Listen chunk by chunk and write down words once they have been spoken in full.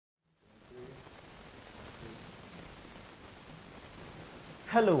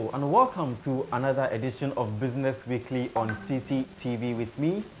Hello and welcome to another edition of Business Weekly on CTTV with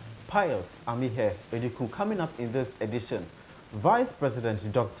me, Pius Amihere Eduku. Coming up in this edition, Vice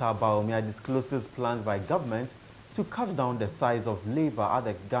President Dr. Bawumia discloses plans by government to cut down the size of labor at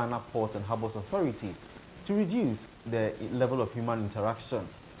the Ghana Ports and Harbours Authority to reduce the level of human interaction.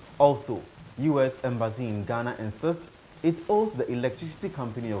 Also, U.S. Embassy in Ghana insists it owes the Electricity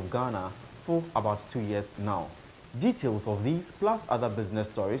Company of Ghana for about 2 years now. Details of these plus other business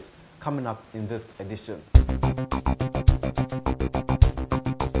stories coming up in this edition.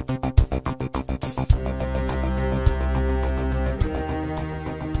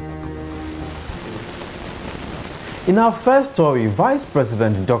 In our first story, Vice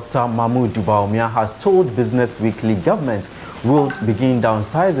President Dr. Bawumia has told Business Weekly government will begin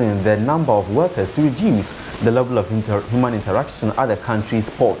downsizing the number of workers to reduce the level of human interaction at the country's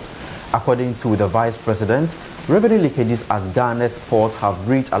port. According to the Vice President, revenue leakages at Ghana's ports have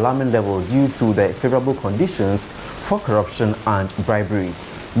reached alarming levels due to the favorable conditions for corruption and bribery.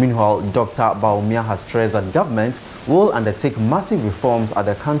 Meanwhile, Dr. Bawumia has stressed that government will undertake massive reforms at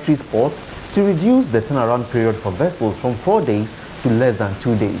the country's port to reduce the turnaround period for vessels from 4 days to less than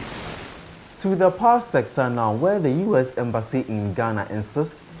 2 days. To the power sector now, where the U.S. Embassy in Ghana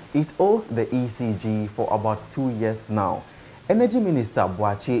insists it owes the ECG for about 2 years now. Energy Minister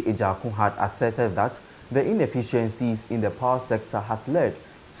Pius Amihere Eduku had asserted that the inefficiencies in the power sector has led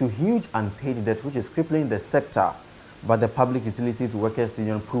to huge unpaid debt which is crippling the sector. But the Public Utilities Workers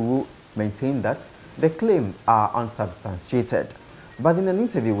Union PUWU maintained that the claims are unsubstantiated. But in an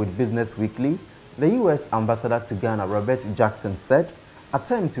interview with Business Weekly, the U.S. Ambassador to Ghana, Robert Jackson, said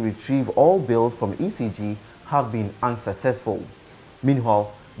attempts to retrieve all bills from ECG have been unsuccessful.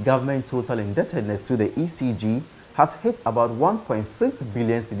 Meanwhile, government total indebtedness to the ECG has hit about 1.6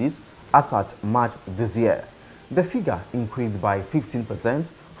 billion cedis as at March this year. The figure increased by 15%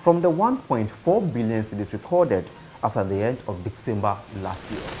 from the 1.4 billion cedis recorded as at the end of December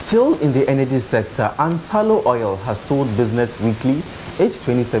last year. Still in the energy sector, Antalo Oil has told Business Weekly its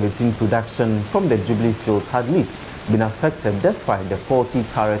 2017 production from the Jubilee field had at least been affected despite the faulty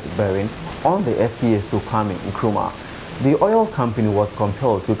turret bearing on the FPSO Kwame Nkrumah. The oil company was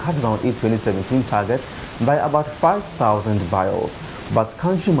compelled to cut down its 2017 target by about 5,000 barrels. But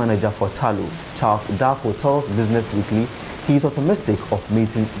country manager for Talu, Charles Darko, tells Business Weekly he is optimistic of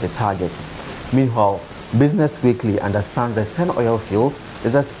meeting the target. Meanwhile, Business Weekly understands the 10 oil field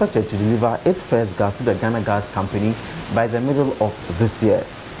is expected to deliver its first gas to the Ghana Gas Company by the middle of this year.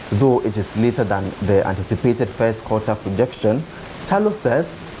 Though it is later than the anticipated first quarter projection, Talu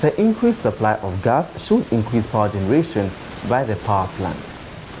says the increased supply of gas should increase power generation by the power plant.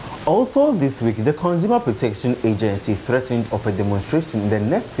 Also this week, the Consumer Protection Agency threatened of a demonstration in the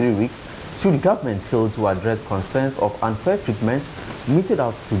next 3 weeks should government fail to address concerns of unfair treatment meted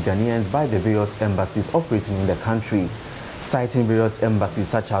out to Ghanaians by the various embassies operating in the country. Citing various embassies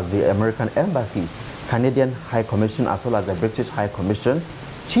such as the American Embassy, Canadian High Commission as well as the British High Commission,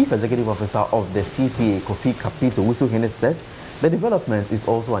 Chief Executive Officer of the CPA, Kofi Kapito Wusuhene, said the development is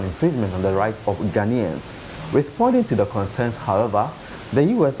also an infringement on the rights of Ghanaians. Responding to the concerns, however, the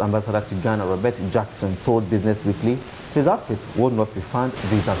U.S. Ambassador to Ghana, Robert Jackson, told Business Weekly his outfit would not refund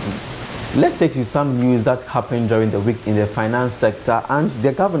these appeals. Let's take you some news that happened during the week in the finance sector, and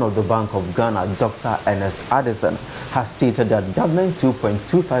the Governor of the Bank of Ghana, Dr. Ernest Addison, has stated that government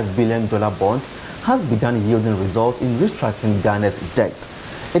 $2.25 billion bond has begun yielding results in restructuring Ghana's debt.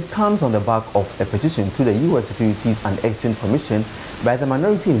 It comes on the back of a petition to the U.S. Securities and Exchange Commission by the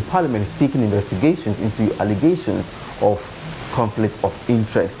minority in Parliament seeking investigations into allegations of conflict of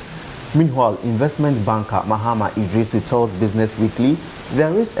interest. Meanwhile, investment banker Mahama Idrisu tells Business Weekly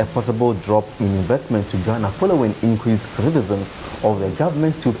there is a possible drop in investment to Ghana following increased criticisms of the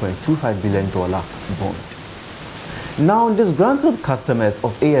government $2.25 billion bond. Now, disgruntled customers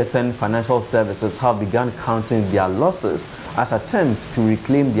of ASN Financial Services have begun counting their losses as attempts to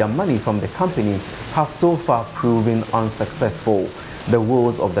reclaim their money from the company have so far proven unsuccessful. The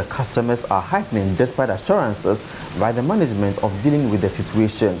woes of the customers are heightening despite assurances by the management of dealing with the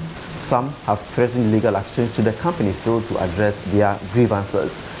situation. Some have threatened legal action should the company fail to address their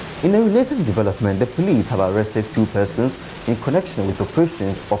grievances. In a related development, the police have arrested 2 persons in connection with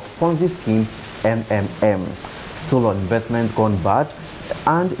operations of Ponzi scheme MMM. Still on investment gone bad,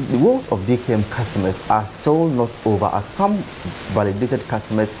 and the woes of DKM customers are still not over as some validated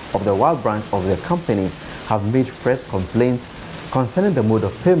customers of the Wild branch of the company have made fresh complaints concerning the mode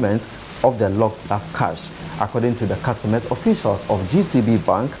of payment of their locked up cash. According to the customers, officials of GCB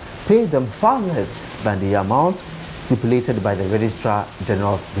Bank paid them far less than the amount stipulated by the Registrar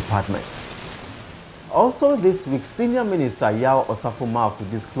General's Department. Also this week, Senior Minister Yao Osafo-Maafo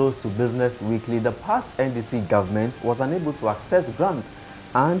disclosed to Business Weekly the past NDC government was unable to access grants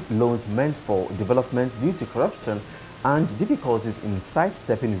and loans meant for development due to corruption and difficulties in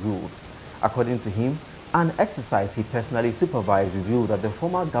sidestepping rules. According to him, an exercise he personally supervised revealed that the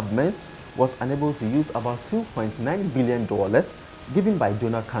former government was unable to use about $2.9 billion given by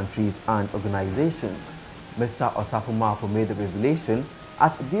donor countries and organizations. Mr. Osafo-Maafo made the revelation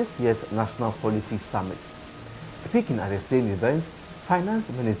at this year's National Policy Summit. Speaking at the same event, Finance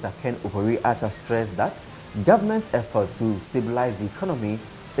Minister Ken Ofori-Atta stressed that government effort to stabilize the economy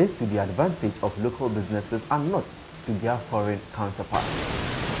is to the advantage of local businesses and not to their foreign counterparts.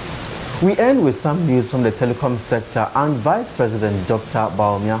 We end with some news from the telecom sector, and Vice President Dr.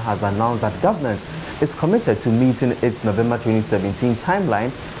 Bawumia has announced that government is committed to meeting its November 2017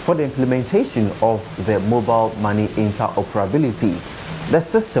 timeline for the implementation of the mobile money interoperability. The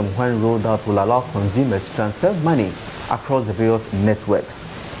system, when rolled out, will allow consumers to transfer money across the various networks.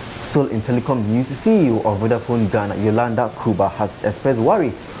 Still in telecom news, CEO of Vodafone Ghana, Yolanda Kuba, has expressed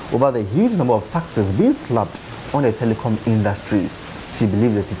worry over the huge number of taxes being slapped on the telecom industry. She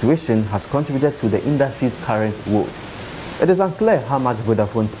believes the situation has contributed to the industry's current woes. It is unclear how much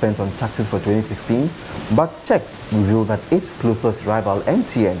Vodafone spent on taxes for 2016, but checks reveal that its closest rival,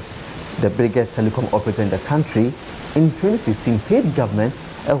 MTN, the biggest telecom operator in the country, in 2016 paid government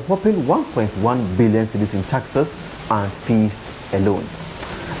a whopping 1.1 billion cedis in taxes and fees alone.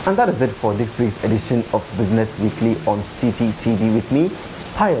 And that is it for this week's edition of Business Weekly on CTTV with me,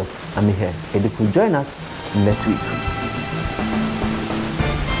 Pius Amihere Eduku. Join us next week.